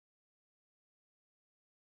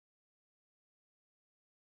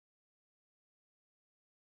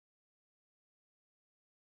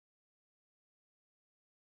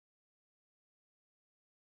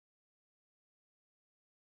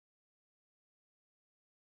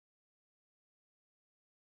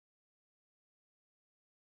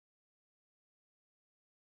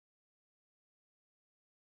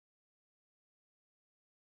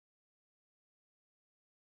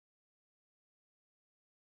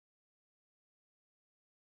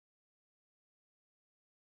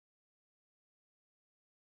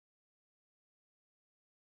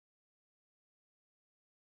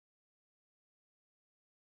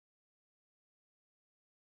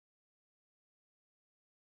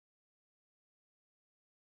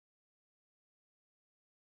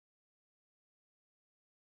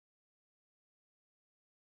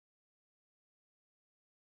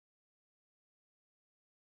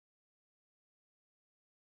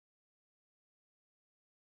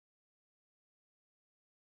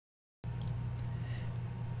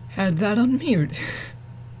had that on mute.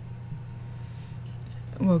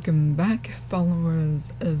 Welcome back,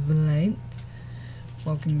 followers of light.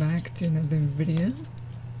 Welcome back to another video.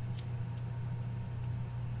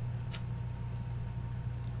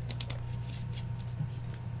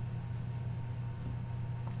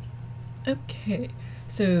 Okay,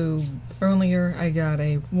 so earlier I got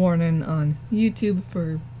a warning on YouTube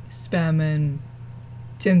for spamming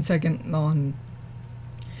 10-second long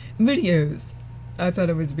videos. I thought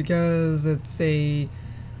it was because it's a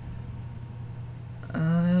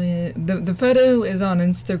the photo is on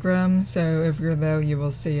Instagram, so if you're there you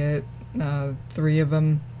will see it. 3 of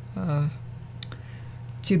them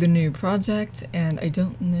to the new project, and I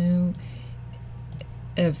don't know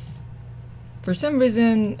if for some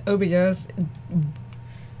reason OBS,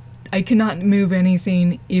 I cannot move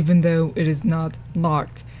anything even though it is not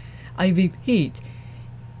locked. I repeat,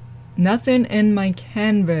 nothing in my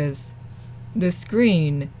canvas, the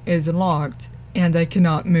screen, is locked and I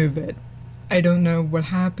cannot move it. I don't know what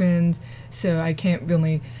happened, so I can't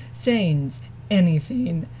really change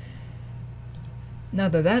anything. Now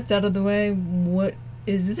that that's out of the way, what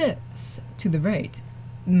is this to the right?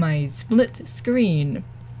 My split screen.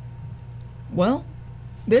 Well,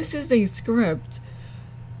 this is a script.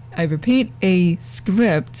 I repeat, a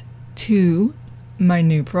script to my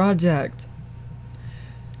new project.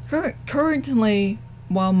 Currently,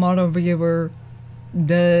 while Model Viewer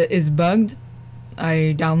is bugged,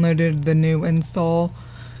 I downloaded the new install,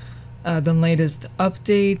 the latest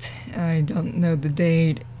update. I don't know the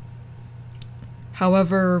date.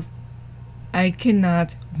 However, I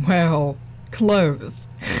cannot, well, close.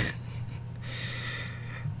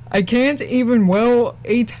 I can't even weld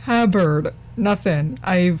a tabard. Nothing.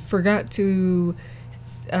 I forgot to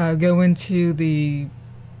go into the...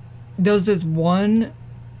 There's this one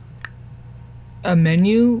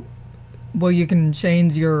menu where you can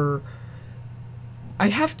change your... I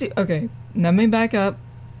have to... Okay, let me back up.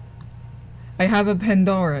 I have a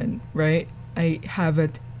Pandoran, right? I have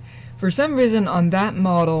it. For some reason on that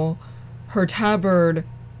model, her tabard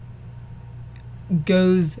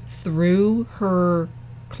goes through her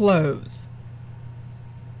clothes,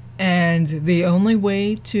 and the only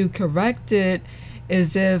way to correct it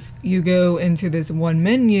is if you go into this one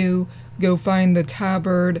menu, go find the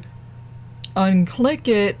tabard, unclick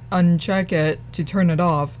it, uncheck it to turn it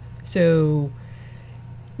off, so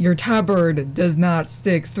your tabard does not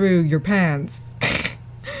stick through your pants.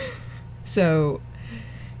 So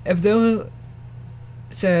if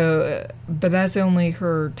but that's only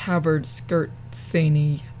her tabard skirt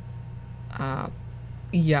thingy.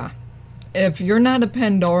 Yeah. If you're not a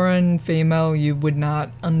Pandoran female, you would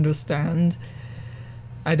not understand.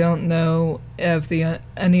 I don't know if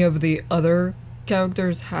any of the other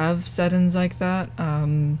characters have settings like that.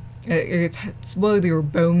 It's where your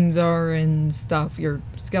bones are and stuff, your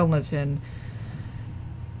skeleton.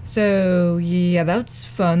 So yeah, that's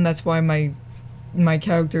fun. That's why my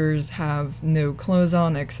characters have no clothes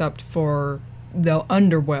on except for the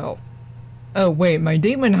underwear. Oh wait, my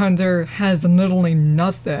demon hunter has literally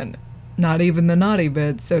nothing. Not even the naughty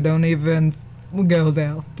bits, so don't even go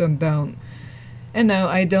there. Don't. And no,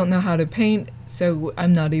 I don't know how to paint, so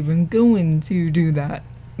I'm not even going to do that.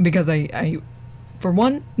 Because I for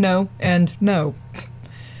one, no, and no.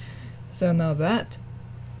 So now that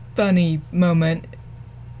funny moment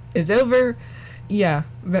is over. Yeah,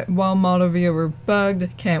 while Model Viewer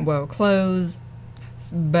bugged, can't well close,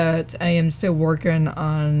 but I am still working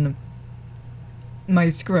on my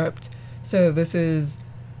script. So this is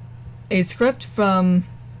a script from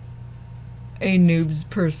a noob's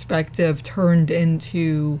perspective turned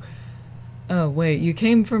into, oh wait, you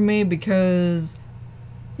came for me because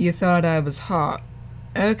you thought I was hot.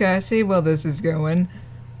 Okay, I see where this is going.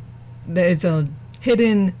 It's a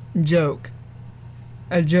hidden joke.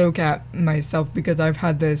 A joke at myself, because I've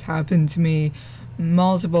had this happen to me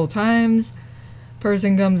multiple times.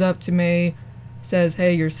 Person comes up to me, says,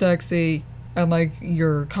 hey, you're sexy, I like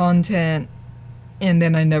your content, and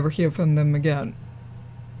then I never hear from them again.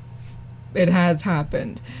 It has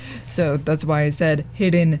happened. So that's why I said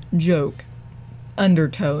hidden joke.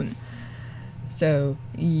 Undertone. So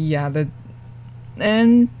yeah,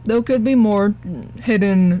 and there could be more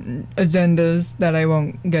hidden agendas that I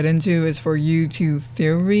won't get into. Is for you to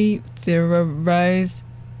theorize.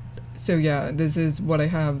 So yeah, this is what I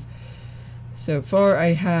have so far.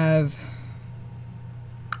 I have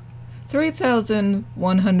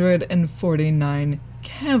 3,149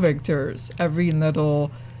 characters, every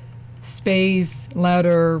little space,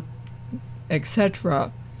 letter,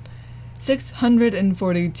 etc.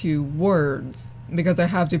 642 words, because I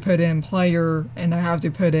have to put in player and I have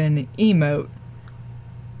to put in emote.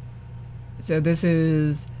 So this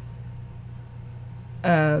is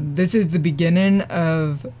the beginning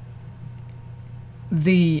of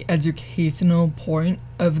the educational point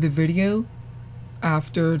of the video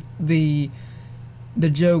after the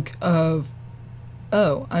joke of,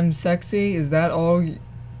 oh, I'm sexy, is that all,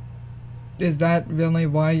 is that really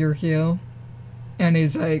why you're here? And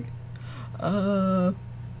he's like,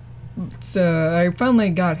 so I finally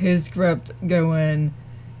got his script going.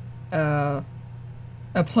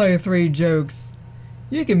 I play 3 jokes.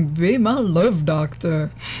 You can be my love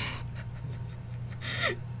doctor.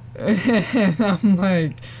 And I'm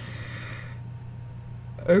like,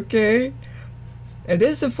 okay. It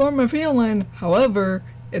is a form of healing, however,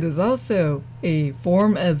 it is also a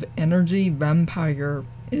form of energy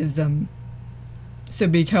vampirism. So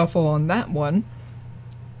be careful on that one.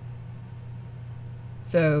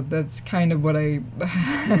 So that's kind of what I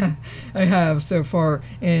I have so far.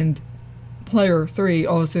 And player 3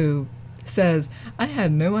 also says, I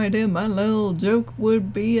had no idea my little joke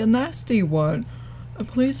would be a nasty one.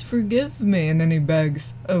 Please forgive me. And then he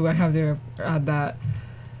begs, oh, I have to add that.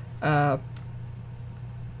 I'll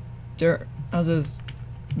just,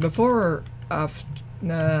 before or after,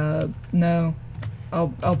 no,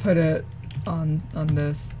 I'll put it on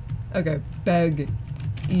this. Okay, beg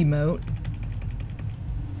emote.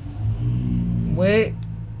 Wait,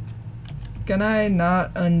 can I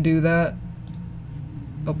not undo that?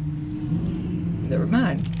 Oh, never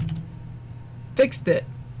mind. Fixed it.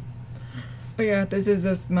 But yeah, this is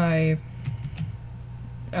just my,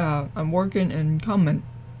 I'm working in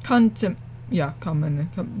content, yeah,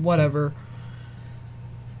 whatever.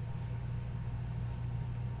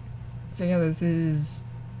 So yeah, this is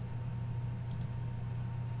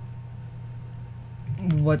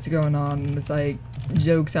what's going on. It's like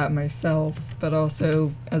jokes at myself, but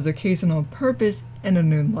also as occasional purpose in a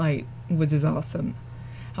new light, which is awesome.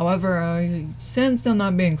 However, since they're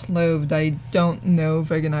not being clothed, I don't know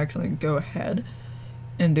if I can actually go ahead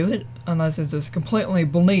and do it, unless it's just completely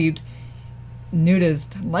believed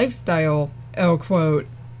nudist lifestyle, L quote.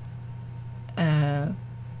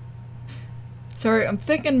 Sorry, I'm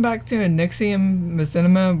thinking back to a Nixium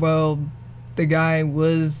Machinima. Well, the guy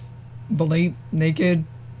was believed naked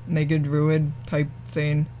druid type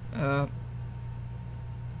thing.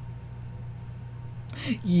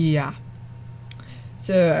 Yeah.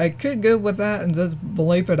 So I could go with that and just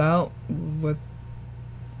bleep it out with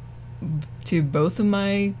to both of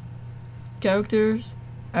my characters.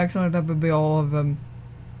 Actually, that would be all of them.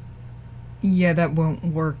 Yeah, that won't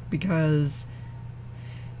work because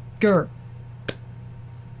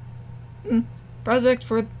project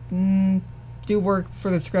for do work for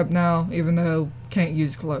the script now, even though can't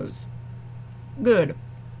use clothes. Good.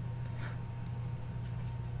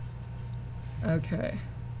 Okay.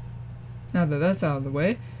 Now that that's out of the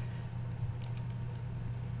way.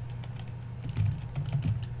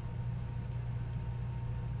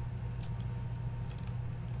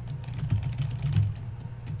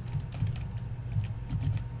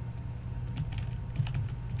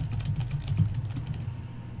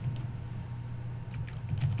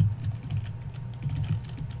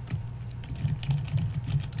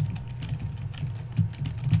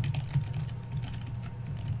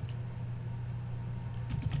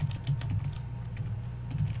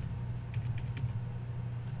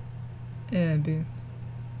 Yeah, be.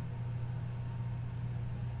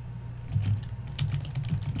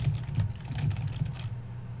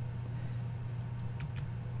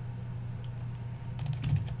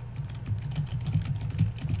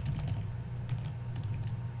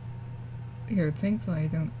 Here, thankfully I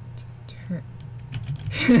don't turn.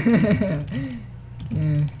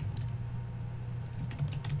 Yeah.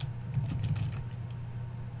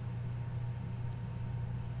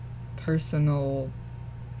 Personal.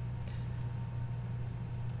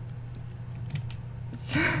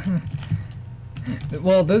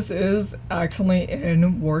 Well, this is actually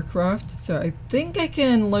in Warcraft, so I think I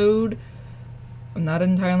can load. I'm not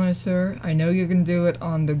entirely sure. I know you can do it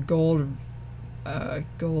on the golden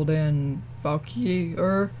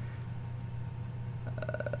Valkyrie,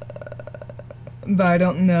 but I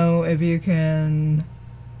don't know if you can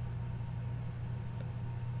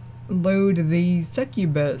load the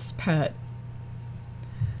succubus pet.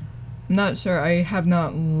 I'm not sure. I have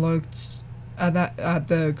not looked at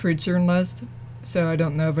the creature list, so I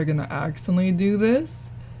don't know if I'm gonna actually do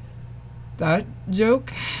this. That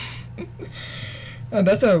joke.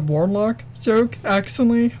 That's a warlock joke,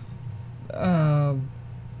 actually.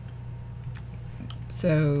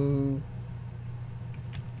 So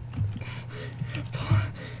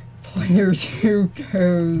player 2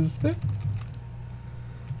 goes.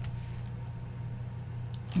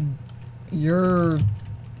 You're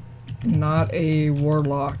not a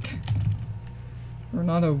warlock. You're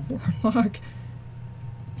not a warlock.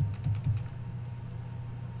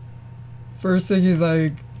 First thing he's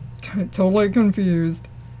like, totally confused.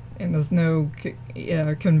 And there's no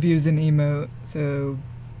confusing emote, so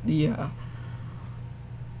yeah.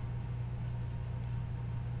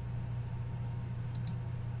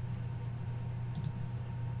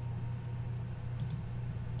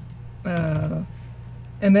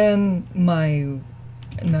 And then no,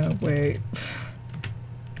 wait.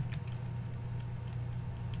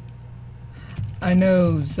 I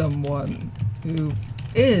know someone who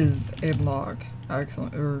is a lock,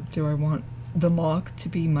 excellent, or do I want the lock to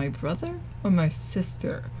be my brother or my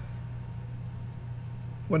sister?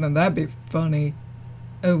 Wouldn't that be funny?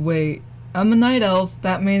 Oh wait, I'm a night elf,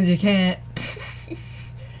 that means you can't.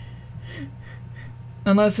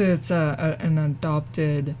 Unless it's an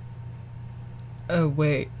adopted... Oh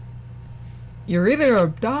wait. You're either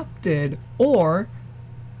adopted or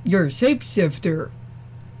you're a shapeshifter.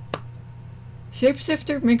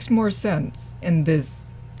 Shapeshifter makes more sense in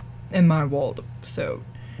my world, so...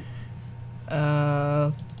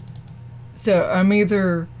 So I'm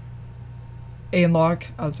either a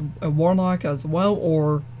warlock as well,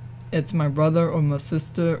 or it's my brother or my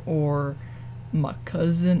sister or my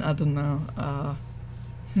cousin, I don't know. I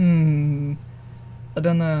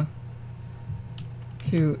don't know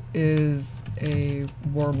who is a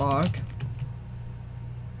warlock.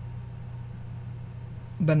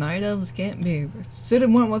 But night elves can't be. Should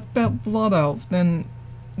have went with blood elf, then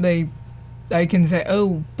I can say,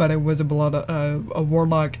 oh, but it was a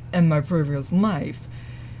warlock in my previous life.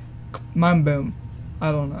 Mind boom.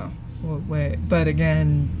 I don't know. Well, wait, but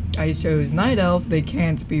again, I chose night elf, they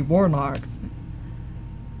can't be warlocks.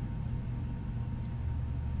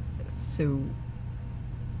 So,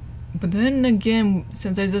 but then again,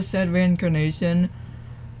 since I just said reincarnation,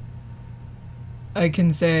 I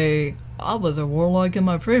can say, I was a warlock in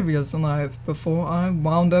my previous life before I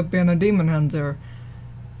wound up being a demon hunter.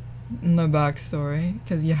 No backstory,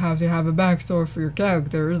 because you have to have a backstory for your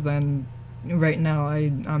characters, and right now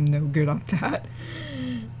I'm no good at that.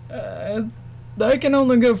 I can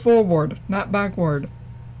only go forward, not backward.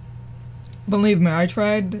 Believe me, I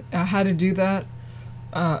had to do that.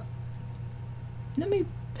 Let me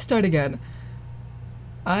start again.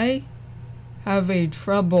 I have a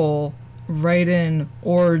trouble writing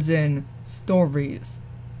origin stories,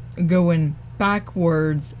 going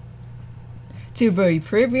backwards to the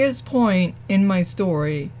previous point in my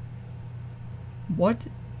story. What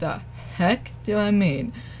the heck do I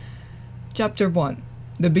mean? Chapter 1,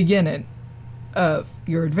 the beginning of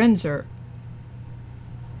your adventure.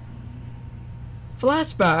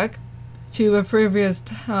 Flashback to a previous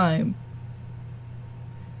time.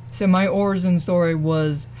 So my origin story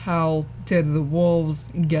was, how did the wolves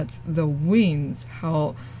get the wings?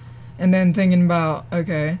 And then thinking about,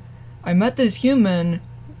 okay, I met this human.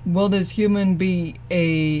 Will this human be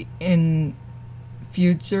in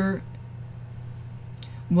future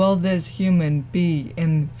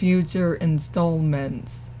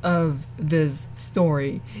installments of this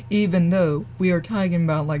story? Even though we are talking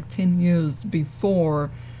about like 10 years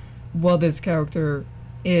before what this character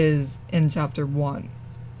is in chapter 1.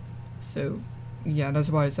 So, yeah, that's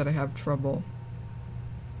why I said I have trouble.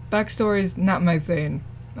 Backstory's not my thing.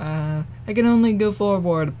 I can only go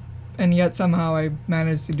forward, and yet somehow I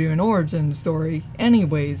managed to do an origin story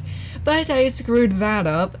anyways. But I screwed that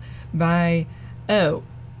up by,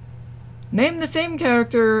 name the same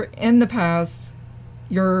character in the past,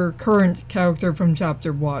 your current character from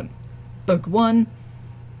chapter 1. Book 1.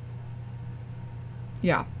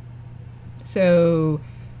 Yeah. So,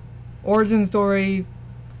 origin story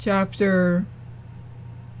chapter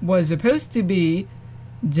was supposed to be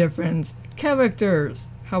different characters.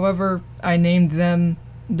 However, I named them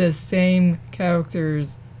the same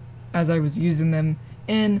characters as I was using them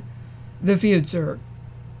in the future.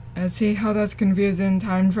 And see how that's confusing?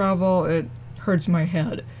 Time travel, it hurts my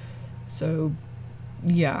head. So,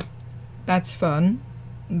 yeah, that's fun.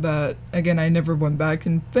 But, again, I never went back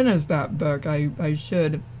and finished that book. I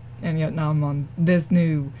should, and yet now I'm on this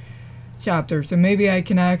new chapter. So maybe I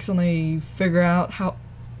can actually figure out how...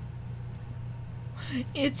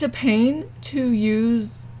 It's a pain to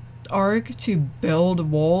use Arc to build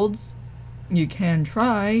worlds. You can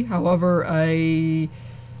try, however, it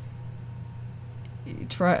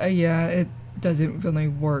doesn't really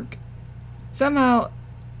work. Somehow,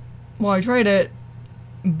 well, I tried it,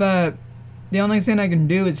 but the only thing I can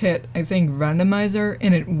do is hit, I think, randomizer,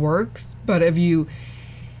 and it works, but if you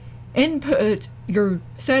input your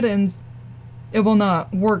settings, it will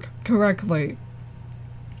not work correctly.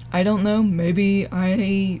 I don't know, maybe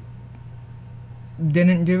I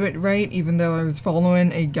didn't do it right even though I was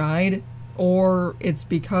following a guide, or it's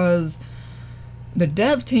because the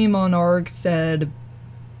dev team on ARK said,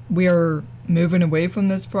 we are moving away from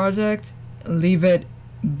this project, leave it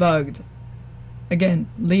bugged. Again,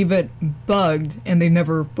 leave it bugged, and they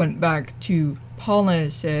never went back to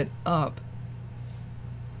polish it up.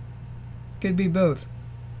 Could be both.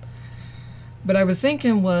 But I was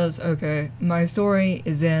thinking was, okay, my story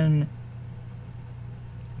is in,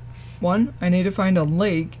 one, I need to find a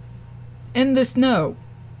lake in the snow,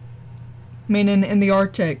 meaning in the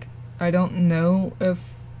Arctic. I don't know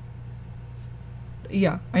if,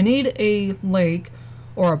 yeah, I need a lake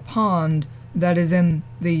or a pond that is in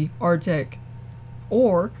the Arctic,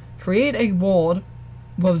 or create a world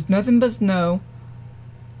with nothing but snow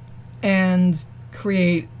and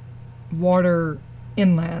create water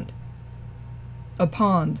inland. A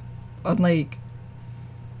pond, a lake.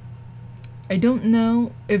 I don't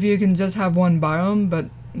know if you can just have one biome, but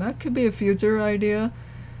that could be a future idea,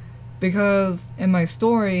 because in my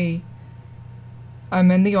story,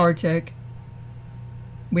 I'm in the Arctic,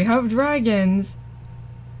 we have dragons,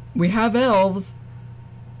 we have elves,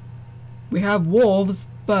 we have wolves,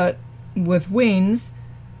 but with wings,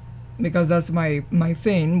 because that's my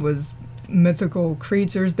thing, was mythical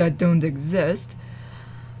creatures that don't exist.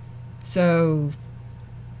 So,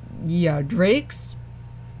 yeah, drakes,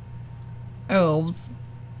 elves,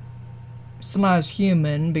 /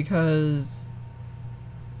 human, because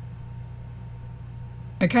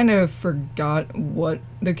I kind of forgot what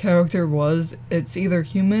the character was. It's either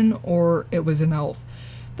human or it was an elf.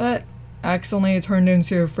 But accidentally it turned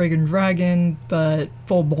into a friggin' dragon, but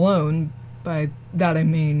full blown. By that I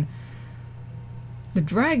mean the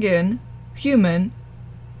dragon, human,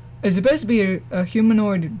 is supposed to be a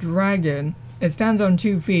humanoid dragon. It stands on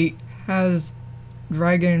 2 feet, has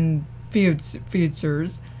dragon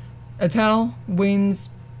features, a tail,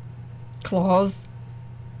 wings, claws,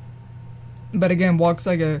 but again walks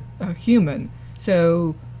like a human.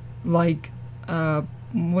 So, like,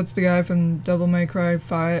 what's the guy from Devil May Cry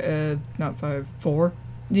 4?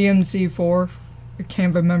 DMC 4. I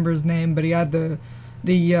can't remember his name, but he had the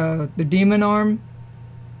demon arm.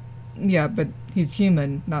 Yeah, but he's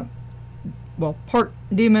human, not, well, part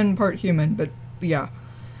demon, part human, but yeah.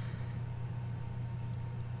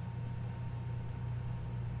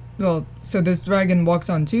 Well, so this dragon walks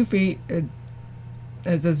on 2 feet.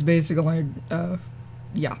 It's just basically,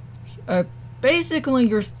 yeah. Basically,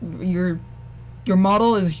 your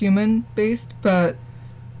model is human based, but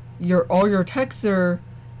all your texture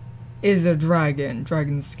is a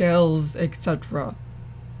dragon scales, etc.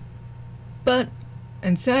 But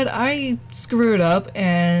instead, I screwed up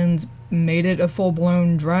and made it a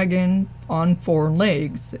full-blown dragon on 4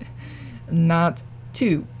 legs, not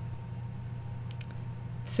 2.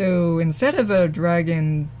 So instead of a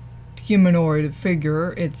dragon humanoid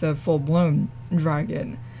figure, it's a full-blown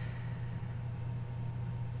dragon.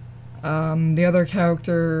 The other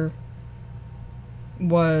character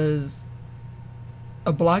was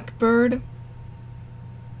a blackbird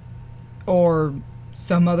or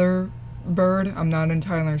some other bird. I'm not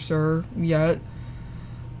entirely sure yet,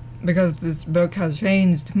 because this book has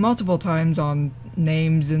changed multiple times on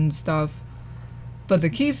names and stuff. But the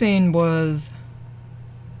key thing was,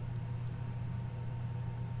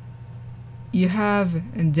 you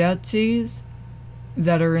have deities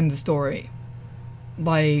that are in the story,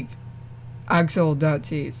 like actual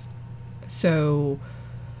deities. So,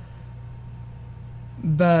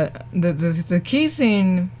 but the key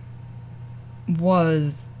thing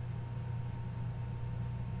was,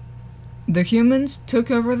 the humans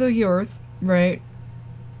took over the earth, right?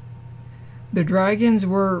 The dragons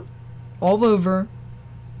were all over.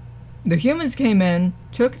 The humans came in,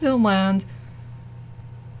 took the land,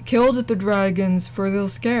 killed the dragons for their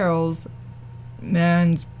scales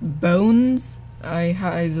and bones. I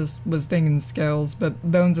just was thinking scales, but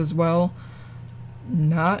bones as well.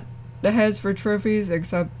 Not the heads for trophies,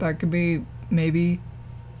 except that could be maybe,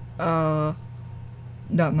 don't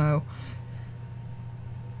know.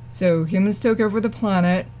 So humans took over the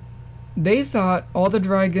planet. They thought all the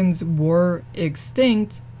dragons were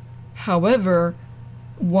extinct. However,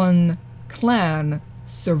 one clan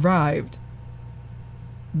survived.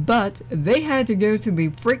 But they had to go to the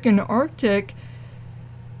freaking Arctic,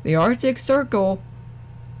 the Arctic Circle,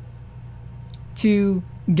 to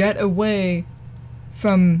get away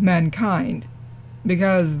from mankind,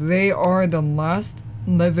 because they are the last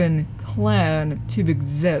living clan to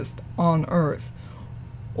exist on Earth,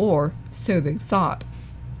 or so they thought.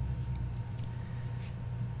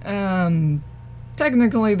 Kind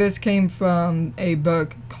technically this came from a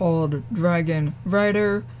book called Dragon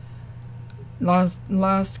Rider.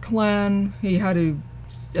 Last clan, he had to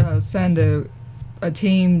send a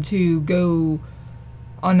team to go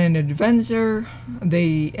on an adventure.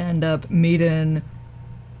 They end up meeting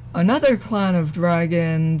another clan of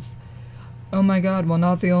dragons. Oh my god, well,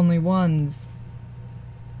 not the only ones.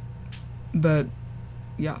 But,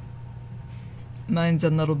 yeah. Mine's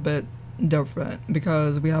a little bit different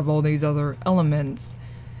because we have all these other elements.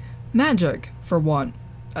 Magic, for one.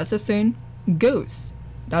 That's a thing. Ghosts.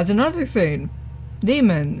 That's another thing.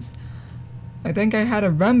 Demons. I think I had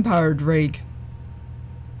a vampire drake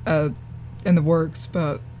in the works,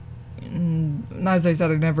 but as I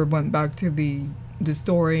said, I never went back to the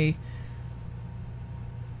story.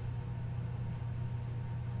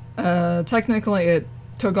 Technically it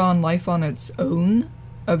took on life on its own,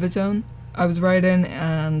 of its own. I was writing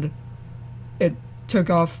and it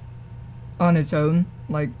took off on its own,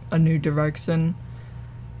 like a new direction.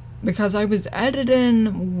 Because I was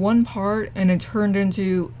editing one part and it turned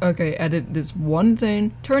into, okay, edit this one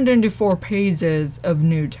thing, turned into 4 pages of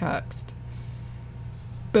new text.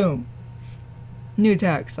 Boom. New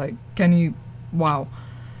text, like, can you, wow.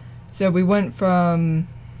 So we went from,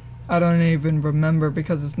 I don't even remember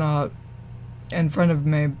because it's not in front of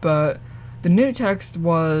me, but the new text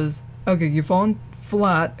was, okay, you've fallen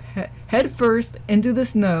flat, head first into the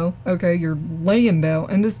snow, okay, you're laying down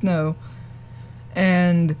in the snow,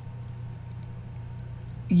 and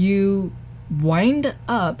you wind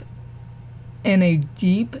up in a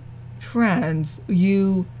deep trance.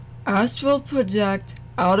 You astral project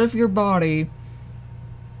out of your body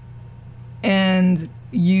and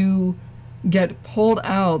you get pulled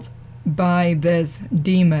out by this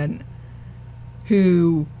demon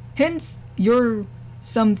who hints you're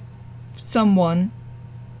someone.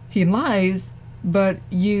 He lies, but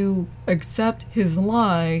you accept his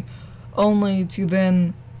lie only to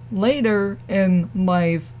then later in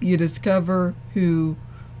life you discover who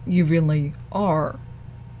you really are.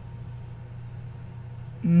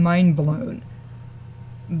 Mind blown.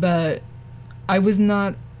 But I was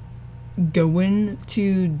not going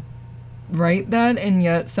to write that, and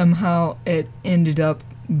yet somehow it ended up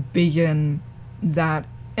being that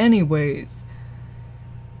anyways.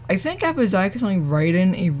 I think I was actually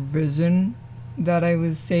writing a vision that I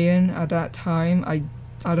was saying at that time. I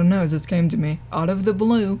don't know, it just came to me out of the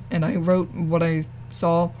blue, and I wrote what I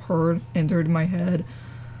saw, heard, entered my head.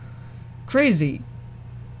 Crazy.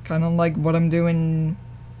 Kind of like what I'm doing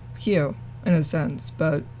here, in a sense,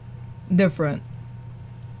 but different.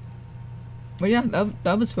 But yeah,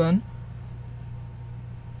 that was fun.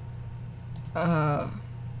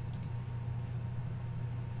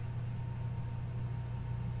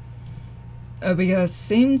 Because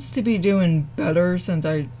seems to be doing better since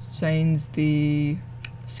I changed the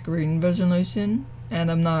screen resolution,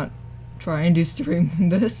 and I'm not trying to stream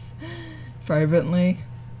this privately,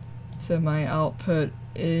 so my output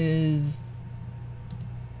is,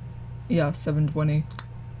 yeah, 720.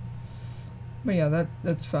 But yeah,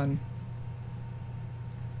 that's fun.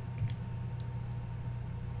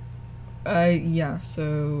 Yeah,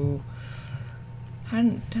 so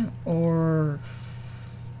or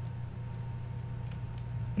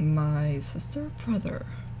my sister or brother,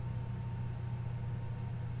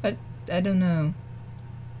 I don't know.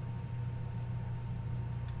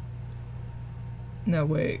 No,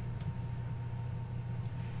 wait.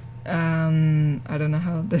 I don't know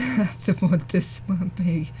how what this will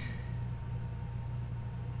be.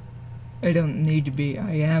 I don't need to be,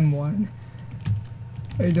 I am one.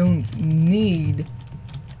 I don't need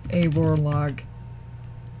a warlock.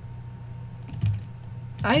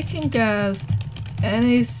 I can cast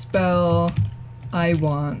any spell I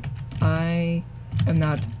want. I am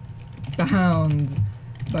not bound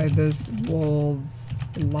by this world's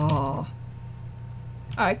law.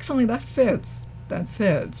 Actually, that fits. That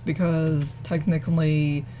fits, because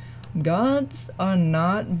technically gods are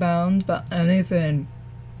not bound by anything.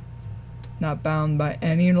 Not bound by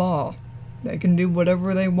any law. They can do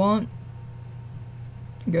whatever they want.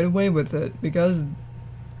 Get away with it, because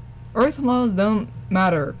Earth laws don't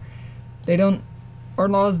matter. They don't, our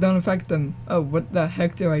laws don't affect them. Oh, what the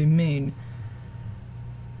heck do I mean?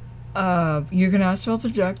 You can astral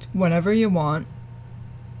project whenever you want,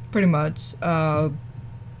 pretty much,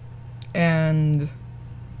 and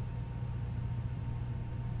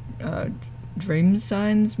dream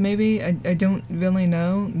signs, maybe? I don't really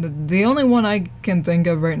know. The only one I can think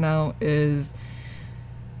of right now is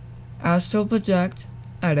astral project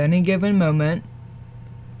at any given moment,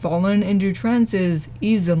 fallen into trances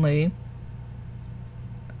easily,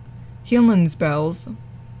 healing spells,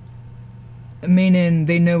 meaning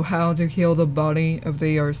they know how to heal the body if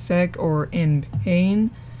they are sick or in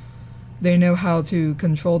pain. They know how to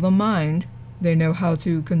control the mind. They know how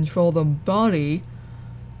to control the body.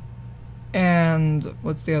 And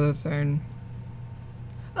what's the other thing?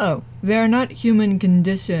 Oh, they're not human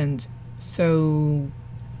conditioned, so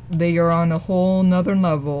they are on a whole nother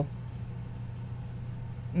level.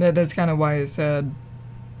 That's kind of why I said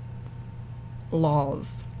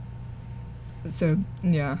laws. So,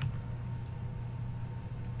 yeah.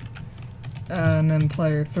 And then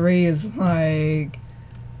player 3 is like,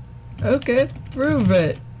 okay, prove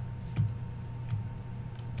it.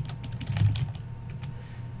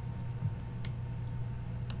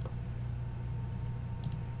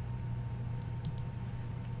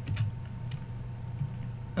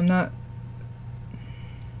 I'm not...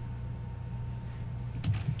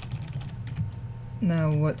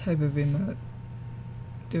 Now, what type of emote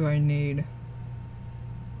do I need?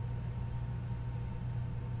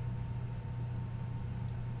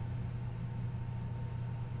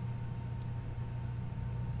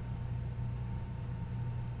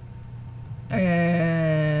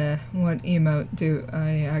 What emote do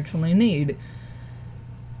I actually need?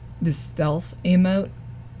 The stealth emote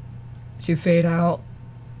to fade out.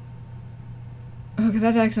 Okay,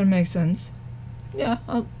 that actually makes sense. Yeah,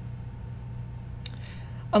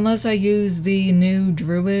 unless I use the new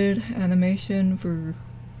druid animation for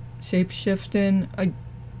shapeshifting,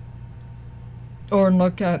 or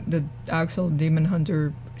look at the actual demon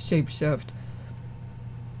hunter shapeshift.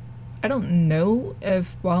 I don't know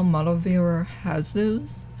if WoW Model Viewer has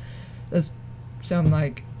those. So I'm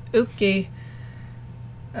like, okay.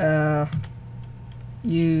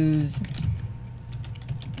 Use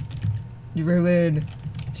druid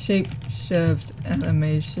shapeshift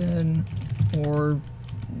animation or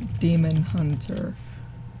demon hunter.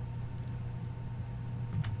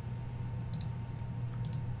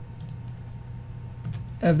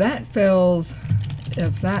 If that fails,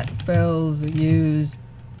 use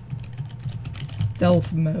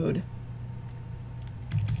stealth mode.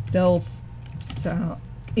 Stealth sound,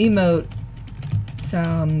 emote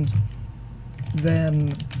sound,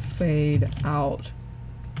 then fade out.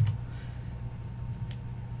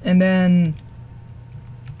 And then,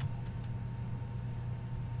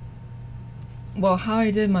 well, how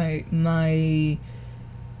I did my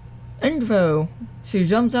intro, she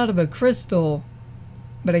jumps out of a crystal,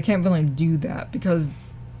 but I can't really do that because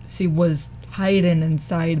she was hiding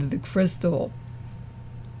inside the crystal,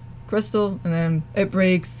 and then it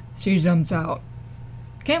breaks, she jumps out.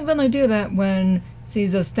 Can't really do that when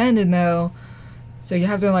she's just standing there, so you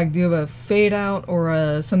have to like do a fade out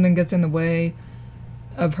or something gets in the way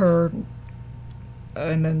of her,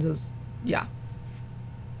 and then just, yeah.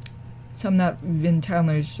 So I'm not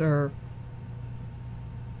entirely sure.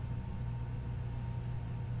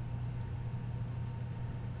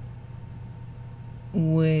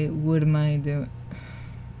 Wait, what am I doing?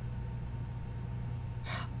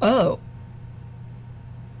 Oh.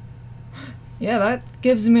 Yeah, that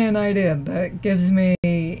gives me an idea.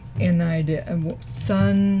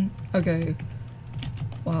 Sun, okay.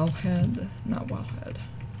 Wowhead, not Wowhead.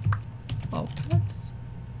 Wowpets.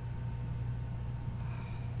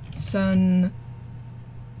 Sun.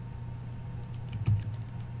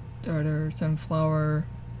 Darter, sunflower.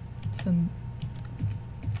 Sun.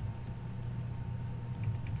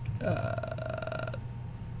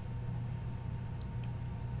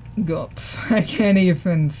 Go. I can't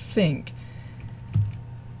even think.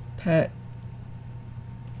 Pets.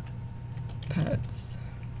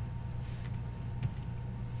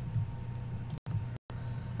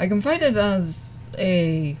 I can find it as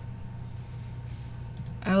a...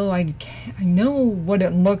 Oh, I know what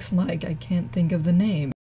it looks like. I can't think of the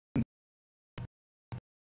name.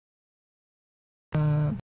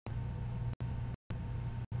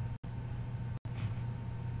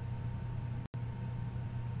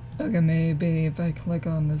 Okay, maybe if I click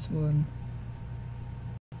on this one.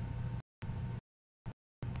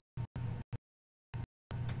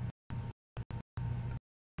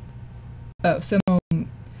 Oh,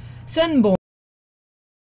 Senborn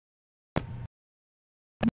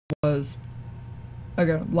was...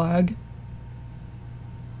 Okay, lag.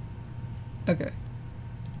 Okay.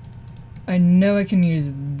 I know I can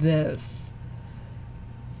use this.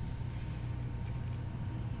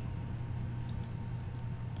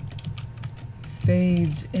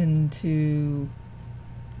 Fades into...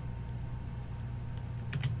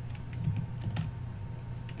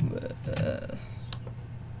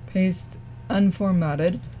 paste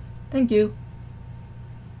unformatted. Thank you.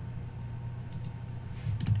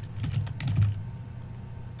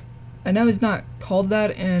 I know it's not called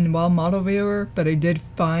that in Wild Model Viewer, but I did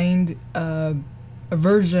find a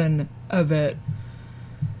version of it.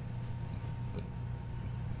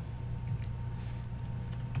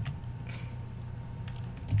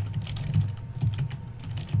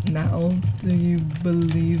 Now, do you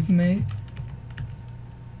believe me?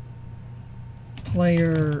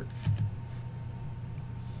 Player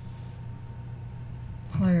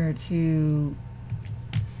 2.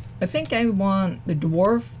 I think I want the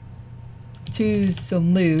dwarf to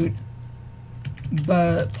salute,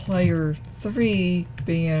 but player 3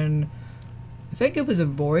 being, I think it was a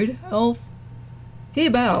void elf, he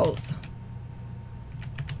bows.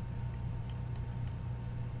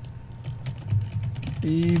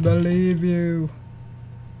 We believe you.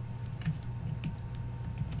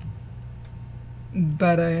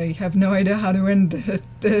 But I have no idea how to end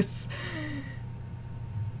this.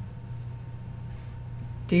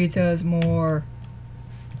 Details more.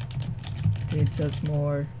 Details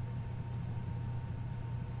more.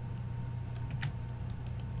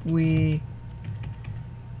 We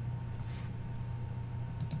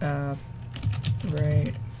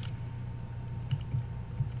right.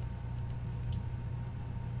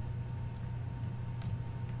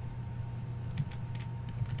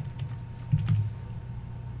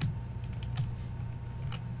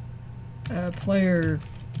 Player,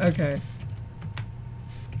 okay.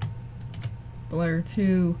 Player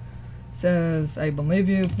 2 says, I believe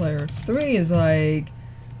you. Player 3 is like,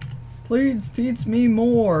 please teach me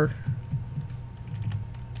more.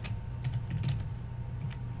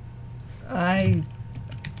 I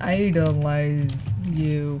idolize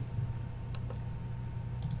you.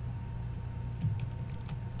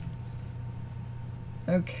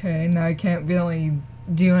 Okay, now I can't really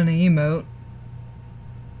do an emote.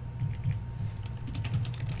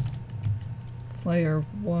 Player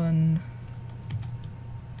 1.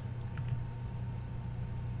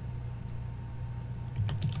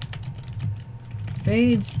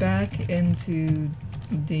 Fades back into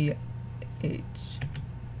DH.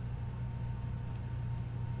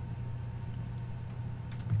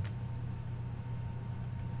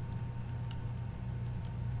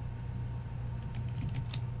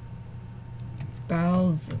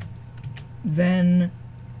 Bows, then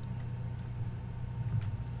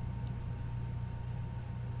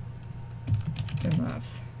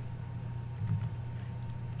laughs.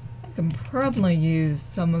 I can probably use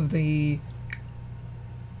some of the.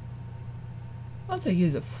 I'll have to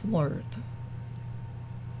use a flirt.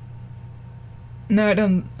 No, I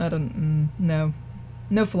don't, no.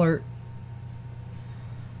 No flirt.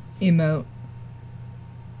 Emote.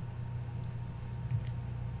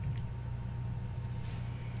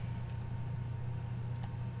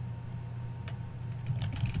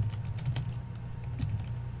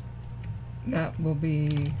 That will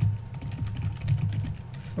be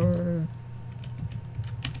for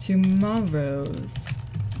tomorrow's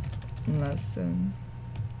lesson.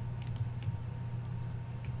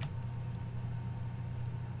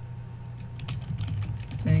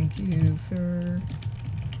 Thank you for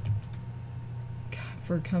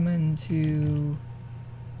coming to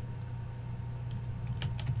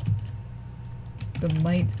the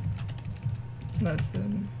light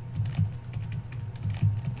lesson.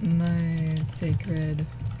 My sacred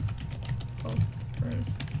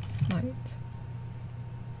first flight.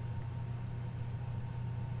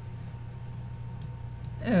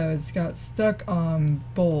 Oh, it's got stuck on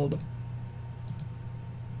bold.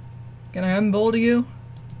 Can I unbold you?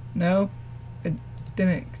 No? It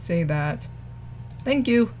didn't say that. Thank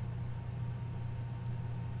you.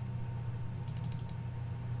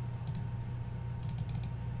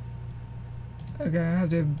 Okay, I have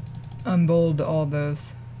to unbold all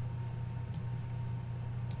this.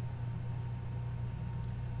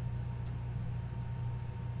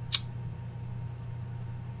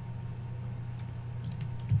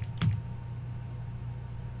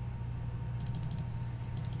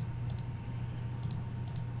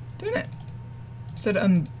 Damn it.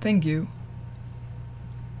 Said thank you.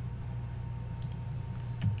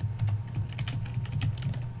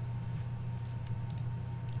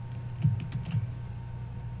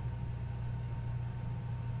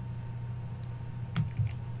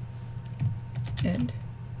 End.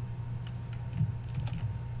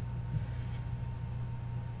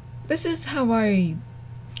 This is how I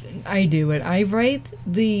do it. I write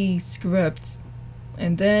the script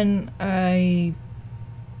and then I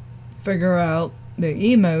figure out the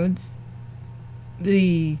emotes,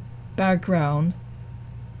 the background.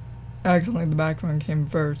 Actually, the background came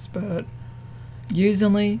first, but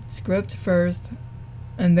usually script first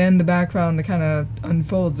and then the background that kind of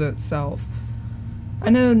unfolds itself. I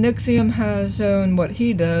know Nixium has shown what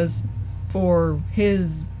he does for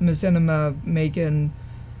his machinima making.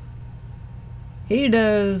 He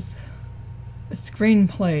does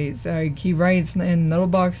screenplays. Like, he writes in little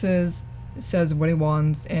boxes, says what he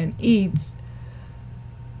wants, and eats,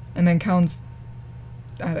 and then counts.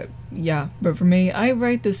 Yeah, but for me, I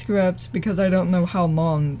write the script because I don't know how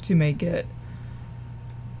long to make it.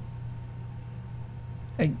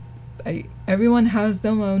 Everyone has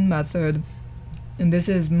their own method, and this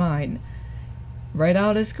is mine. Write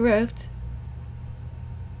out a script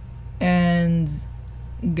and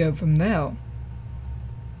go from there.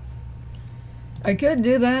 I could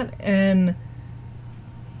do that in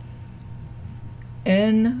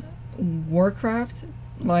Warcraft,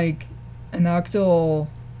 like an actual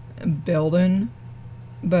building,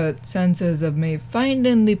 but chances of me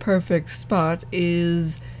finding the perfect spot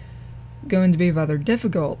is going to be rather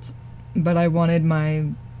difficult. But I wanted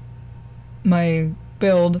my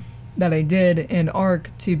build that I did in Ark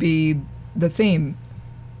to be the theme.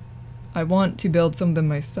 I want to build something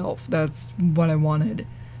myself. That's what I wanted.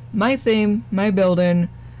 My theme, my building,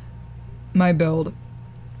 my build.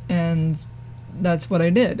 And that's what I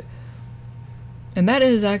did. And that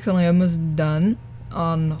is actually almost done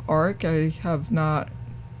on Ark. I have not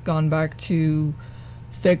gone back to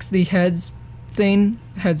fix the heads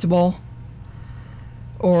wall,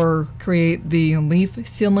 or create the leaf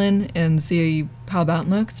ceiling and see how that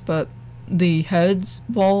looks, but the heads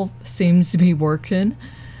wall seems to be working.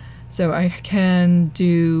 So I can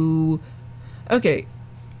do... Okay.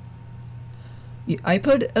 I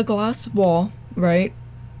put a glass wall, right?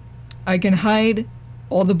 I can hide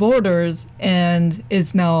all the borders and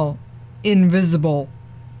it's now invisible.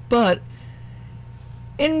 But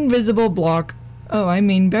invisible block,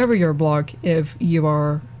 barrier block if you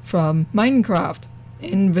are from Minecraft.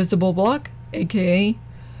 Invisible block, aka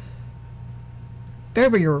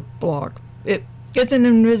barrier block. It's an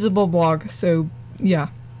invisible block, so yeah.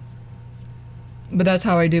 But that's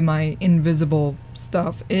how I do my invisible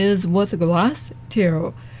stuff, is with glass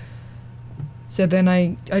too. So then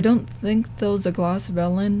I don't think those are glass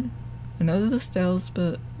villain. I know they're stealth,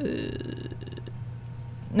 but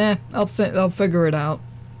nah, I'll figure it out.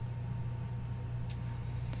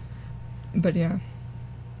 But yeah.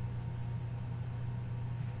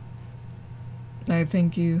 I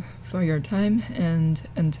thank you for your time, and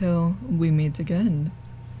until we meet again.